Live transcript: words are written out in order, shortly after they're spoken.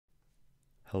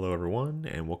Hello everyone,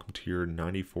 and welcome to your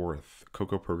 94th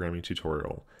Cocoa programming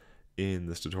tutorial. In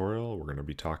this tutorial, we're going to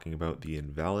be talking about the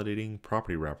invalidating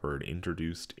property wrapper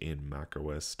introduced in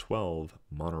macOS 12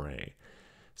 Monterey.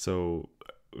 So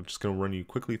I'm just going to run you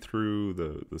quickly through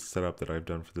the setup that I've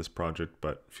done for this project,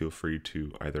 but feel free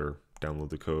to either download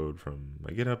the code from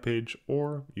my GitHub page,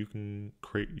 or you can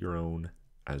create your own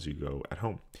as you go at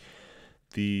home.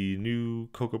 The new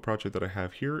Cocoa project that I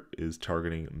have here is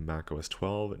targeting macOS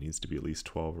 12. It needs to be at least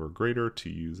 12 or greater to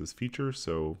use this feature,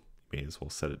 so you may as well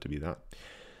set it to be that.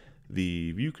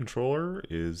 The view controller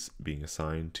is being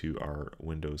assigned to our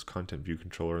Windows Content View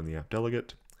Controller in the app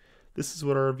delegate. This is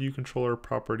what our view controller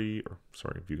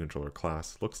view controller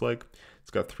class looks like.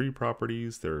 It's got three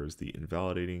properties. There's the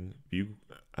invalidating view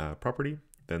property.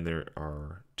 Then there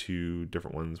are two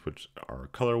different ones, which are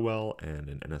color well and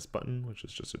an NS button, which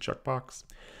is just a checkbox.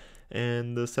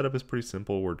 And the setup is pretty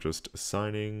simple. We're just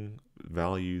assigning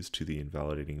values to the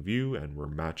invalidating view, and we're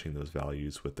matching those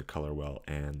values with the color well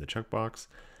and the checkbox.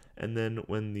 And then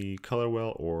when the color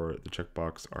well or the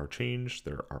checkbox are changed,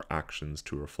 there are actions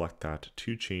to reflect that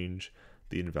to change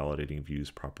the invalidating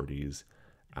view's properties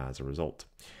as a result.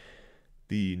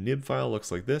 The nib file looks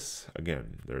like this.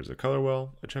 Again, there's a color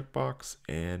well, a checkbox,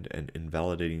 and an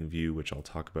invalidating view, which I'll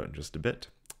talk about in just a bit.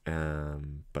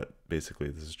 But basically,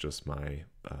 this is just my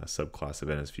subclass of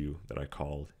NSView that I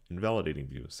called invalidating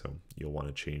view. So you'll want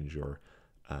to change your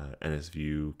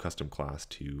NSView custom class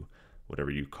to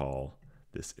whatever you call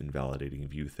this invalidating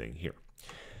view thing here.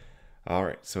 All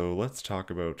right, so let's talk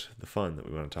about the fun that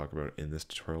we want to talk about in this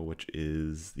tutorial, which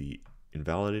is the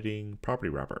invalidating property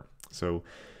wrapper.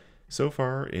 So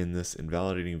far in this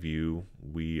invalidating view,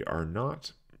 we are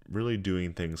not really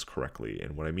doing things correctly.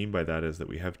 And what I mean by that is that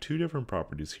we have two different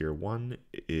properties here. One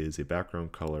is a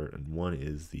background color and one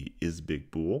is the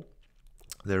isBigBool.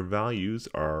 Their values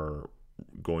are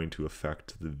going to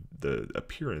affect the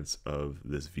appearance of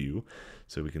this view.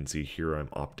 So we can see here I'm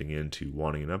opting into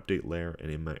wanting an update layer, and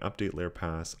in my update layer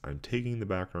pass, I'm taking the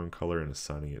background color and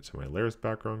assigning it to my layer's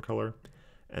background color.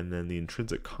 And then the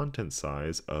intrinsic content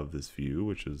size of this view,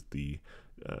 which is the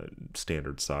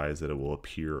standard size that it will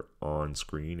appear on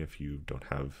screen if you don't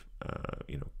have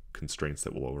constraints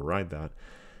that will override that,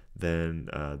 then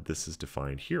this is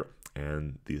defined here.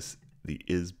 And the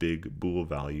isBigBool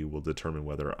value will determine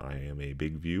whether I am a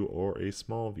big view or a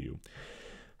small view.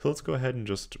 So let's go ahead and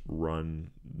just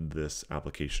run this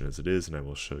application as it is, and I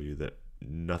will show you that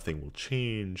nothing will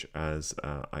change as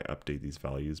I update these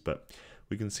values, but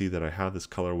we can see that I have this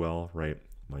color well, right?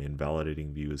 My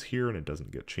invalidating view is here and it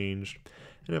doesn't get changed.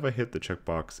 And if I hit the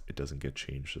checkbox, it doesn't get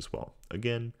changed as well.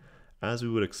 Again, as we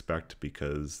would expect,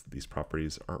 because these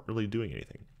properties aren't really doing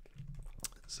anything.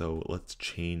 So let's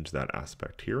change that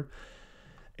aspect here.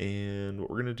 And what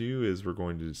we're going to do is we're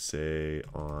going to say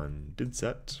on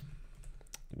didSet,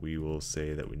 we will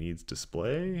say that we need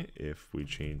display if we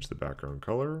change the background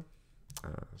color. I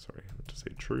meant to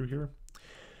say true here.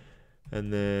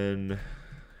 And then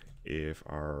if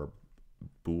our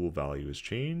bool value is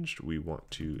changed, we want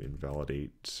to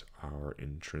invalidate our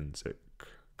intrinsic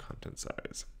content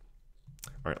size.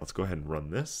 All right, let's go ahead and run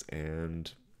this.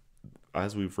 And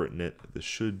as we've written it, this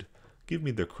should give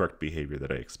me the correct behavior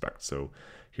that I expect. So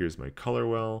here's my color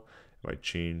well. If I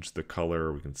change the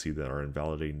color, we can see that our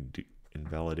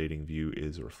invalidating view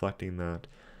is reflecting that.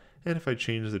 And if I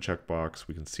change the checkbox,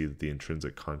 we can see that the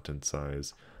intrinsic content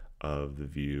size of the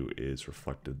view is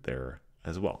reflected there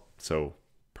as well. So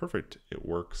perfect, it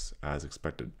works as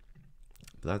expected.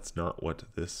 But that's not what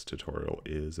this tutorial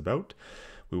is about.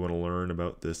 We want to learn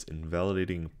about this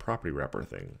invalidating property wrapper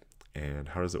thing. And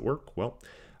how does it work? Well,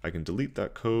 I can delete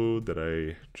that code that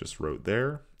I just wrote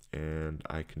there, and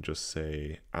I can just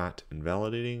say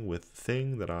 @invalidating with the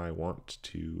thing that I want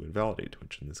to invalidate,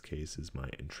 which in this case is my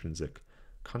intrinsic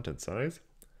content size.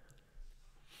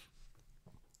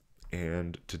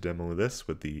 And to demo this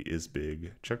with the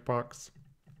isBig checkbox,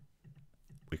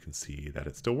 we can see that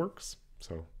it still works.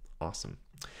 So awesome.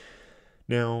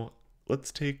 Now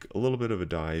let's take a little bit of a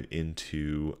dive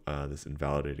into this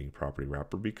invalidating property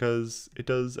wrapper, because it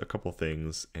does a couple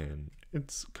things and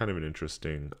it's kind of an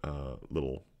interesting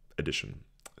little addition.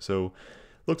 So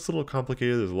looks a little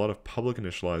complicated. There's a lot of public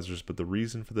initializers, but the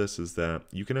reason for this is that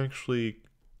you can actually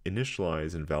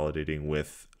initialize invalidating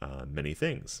with many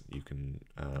things. You can,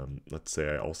 let's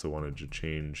say I also wanted to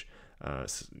change,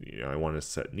 I want to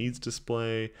set needs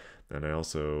display, and I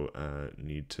also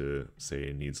need to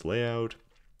say needs layout.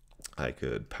 I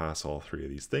could pass all three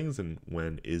of these things, and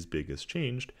when isBig is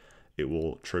changed, it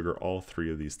will trigger all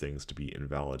three of these things to be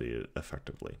invalidated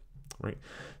effectively, right?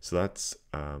 So that's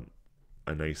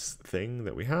a nice thing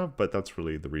that we have, but that's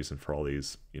really the reason for all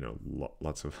these,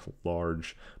 lots of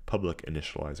large public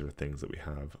initializer things that we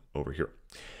have over here.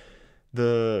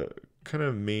 The kind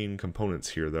of main components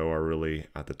here, though, are really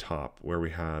at the top where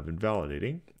we have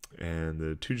invalidating, and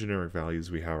the two generic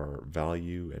values we have are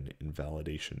value and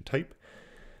invalidation type,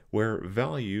 where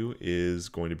value is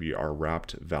going to be our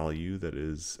wrapped value that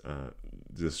is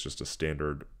this is just a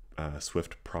standard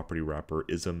Swift property wrapper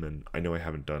ism, and I know I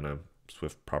haven't done a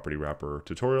Swift property wrapper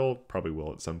tutorial, probably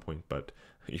will at some point, but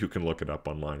you can look it up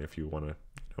online if you want to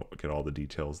get all the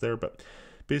details there. But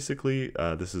basically,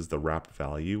 this is the wrapped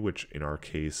value, which in our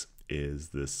case is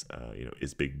this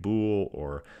is big bool,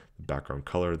 or background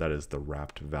color. That is the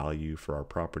wrapped value for our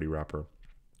property wrapper.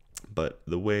 But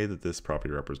the way that this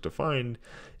property wrapper is defined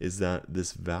is that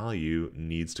this value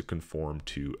needs to conform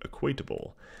to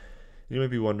equatable. You might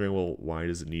be wondering, well, why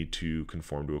does it need to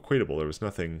conform to equatable? There was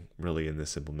nothing really in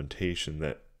this implementation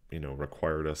that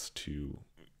required us to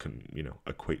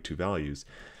equate two values.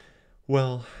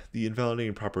 Well, the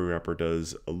invalidating property wrapper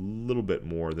does a little bit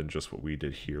more than just what we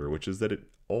did here, which is that it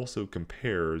also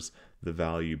compares the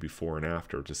value before and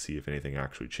after to see if anything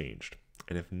actually changed.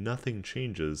 And if nothing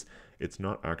changes, it's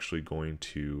not actually going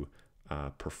to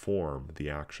perform the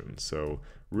action. So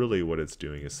really what it's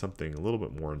doing is something a little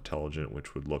bit more intelligent,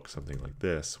 which would look something like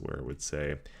this, where it would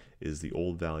say, is the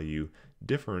old value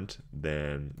different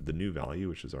than the new value,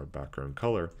 which is our background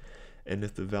color? And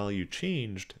if the value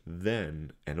changed,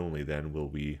 then and only then will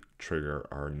we trigger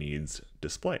our needs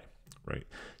display, right?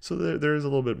 So there is a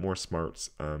little bit more smarts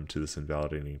to this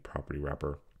invalidating property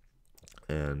wrapper,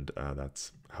 and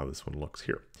that's how this one looks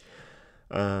here.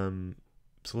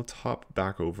 So let's hop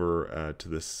back over to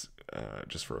this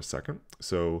just for a second.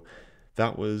 So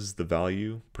that was the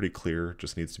value, pretty clear,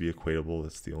 just needs to be equatable.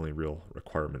 That's the only real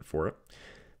requirement for it.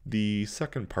 The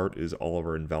second part is all of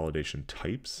our invalidation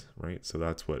types, right? So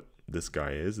that's what this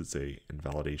guy is. It's a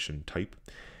invalidation type.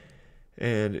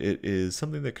 And it is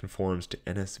something that conforms to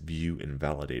NSView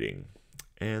invalidating.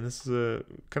 And this is a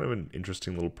kind of an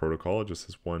interesting little protocol. It just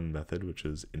has one method, which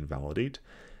is invalidate.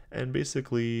 And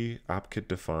basically, AppKit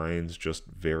defines just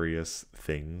various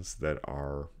things that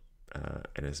are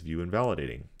NSView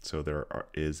invalidating. So there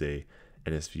is a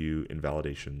NSView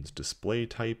invalidations display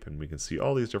type, and we can see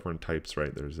all these different types,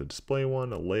 right? There's a display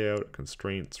one, a layout,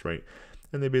 constraints, right?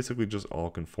 And they basically just all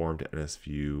conform to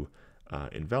NSView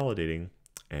invalidating,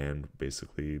 and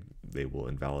basically they will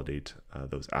invalidate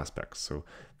those aspects. So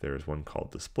there's one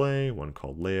called display, one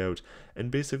called layout, and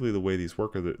basically the way these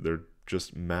work are that they're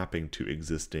just mapping to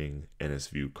existing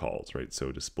NSView calls, right?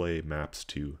 So display maps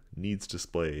to needs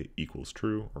display equals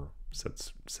true, or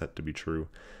set to be true.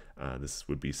 This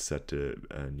would be set to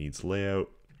needs layout,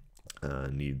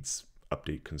 needs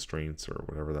update constraints, or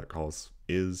whatever that calls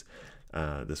is.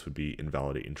 This would be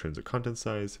invalidate intrinsic content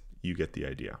size. You get the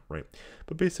idea, right?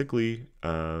 But basically,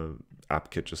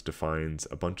 AppKit just defines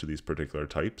a bunch of these particular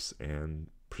types, and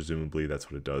presumably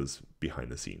that's what it does behind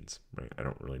the scenes, right? I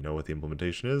don't really know what the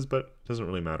implementation is, but it doesn't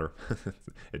really matter.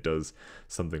 It does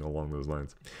something along those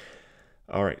lines.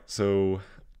 All right, so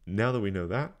now that we know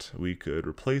that, we could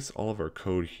replace all of our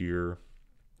code here.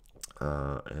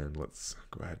 And let's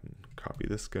go ahead and copy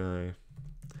this guy.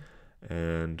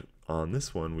 And on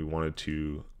this one, we wanted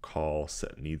to call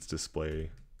set needs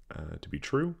display to be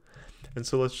true. And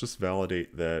so let's just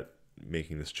validate that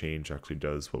making this change actually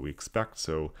does what we expect.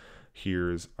 So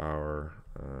here's our,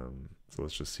 so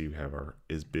let's just see, we have our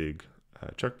is big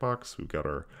checkbox. We've got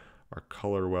our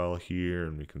color well here,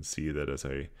 and we can see that as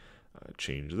I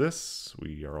change this,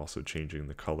 we are also changing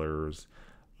the colors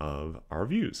of our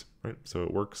views, right? So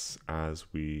it works as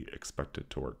we expect it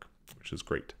to work, which is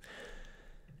great.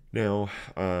 Now,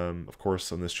 of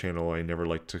course, on this channel, I never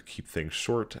like to keep things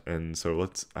short, and so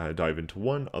let's dive into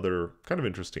one other kind of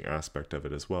interesting aspect of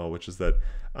it as well, which is that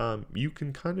you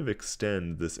can kind of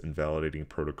extend this invalidating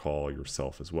protocol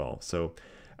yourself as well. So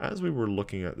as we were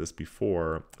looking at this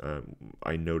before,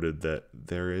 I noted that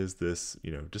there is this,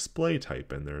 display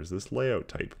type, and there's this layout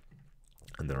type,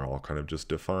 and they're all kind of just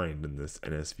defined in this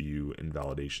NSView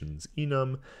invalidations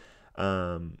enum.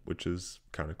 Which is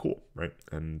kind of cool, right?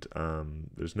 And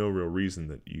there's no real reason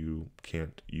that you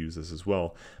can't use this as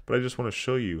well, but I just want to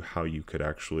show you how you could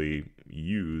actually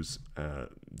use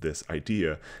this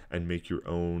idea and make your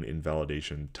own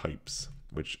invalidation types,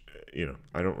 which,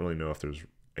 I don't really know if there's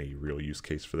a real use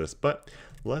case for this, but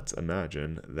let's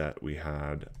imagine that we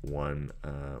had one,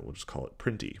 we'll just call it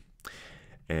printy.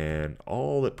 And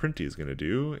all that printy is going to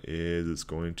do is it's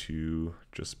going to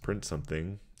just print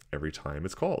something every time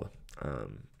it's called.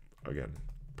 Again,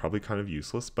 probably kind of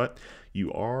useless, but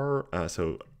you are,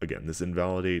 so again, this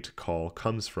invalidate call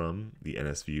comes from the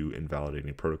NSView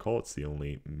invalidating protocol. It's the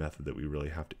only method that we really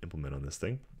have to implement on this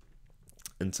thing.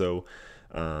 And so,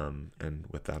 and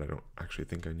with that, I don't actually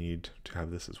think I need to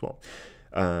have this as well.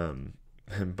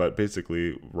 But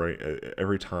basically, right,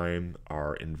 every time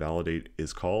our invalidate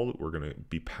is called, we're going to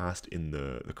be passed in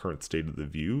the current state of the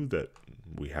view that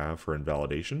we have for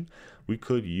invalidation. We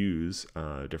could use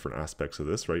different aspects of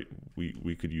this, right?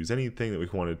 We could use anything that we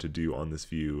wanted to do on this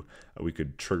view. We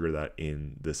could trigger that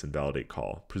in this invalidate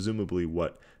call. Presumably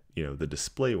what, the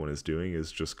display one is doing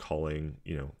is just calling,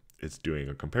 it's doing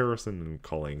a comparison and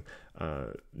calling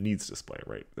needs display,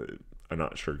 right? I'm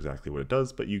not sure exactly what it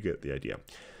does, but you get the idea.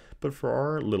 But for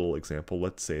our little example,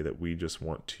 let's say that we just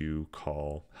want to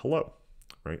call hello,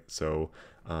 right? So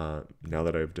now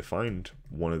that I've defined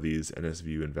one of these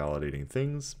NSView invalidating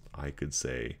things, I could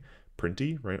say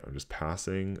printy, right? I'm just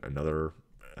passing another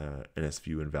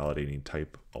NSView invalidating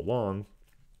type along.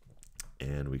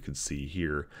 And we could see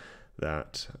here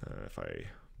that if I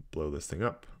blow this thing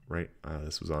up, right?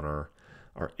 This was on our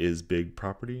isBig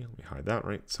property. Let me hide that,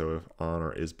 right? So if on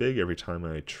our isBig, every time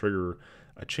I trigger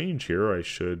a change here, I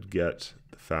should get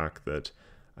the fact that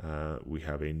we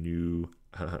have a new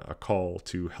a call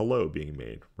to hello being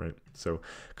made, right? So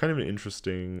kind of an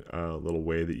interesting little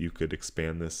way that you could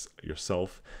expand this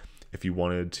yourself. If you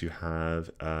wanted to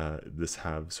have this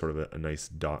have sort of a nice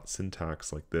dot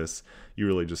syntax like this, you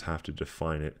really just have to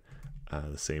define it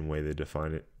the same way they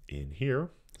define it in here.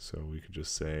 So we could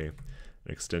just say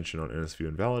an extension on NSView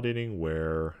invalidating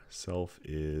where self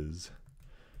is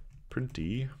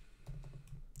printy,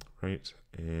 right?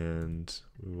 And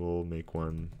we will make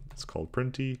one that's called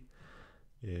printy.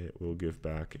 It will give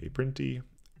back a printy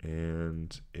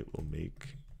and it will make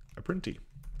a printy,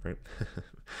 right?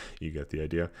 You get the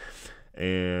idea.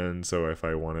 And so if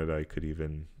I wanted, I could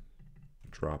even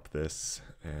drop this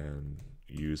and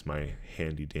use my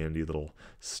handy dandy little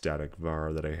static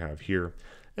var that I have here,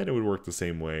 and it would work the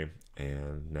same way.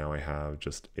 And now I have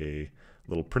just a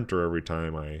little printer every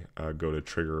time I go to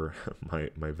trigger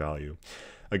my value.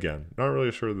 Again, not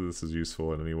really sure that this is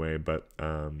useful in any way, but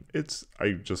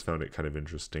I just found it kind of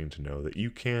interesting to know that you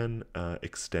can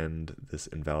extend this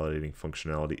invalidating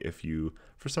functionality if you,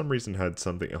 for some reason, had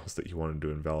something else that you wanted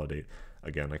to invalidate.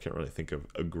 Again, I can't really think of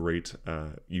a great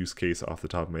use case off the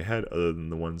top of my head other than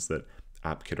the ones that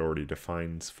AppKit already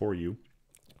defines for you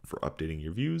for updating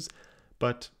your views.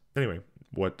 But anyway,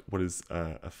 what is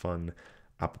a fun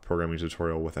Apple programming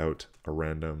tutorial without a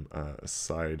random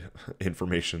side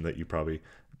information that you probably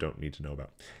don't need to know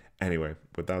about. Anyway,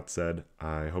 with that said,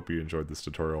 I hope you enjoyed this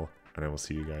tutorial, and I will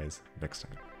see you guys next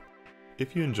time.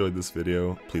 If you enjoyed this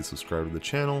video, please subscribe to the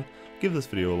channel, give this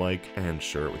video a like, and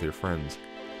share it with your friends.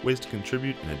 Ways to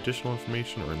contribute and additional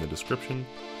information are in the description.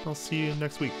 I'll see you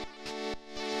next week.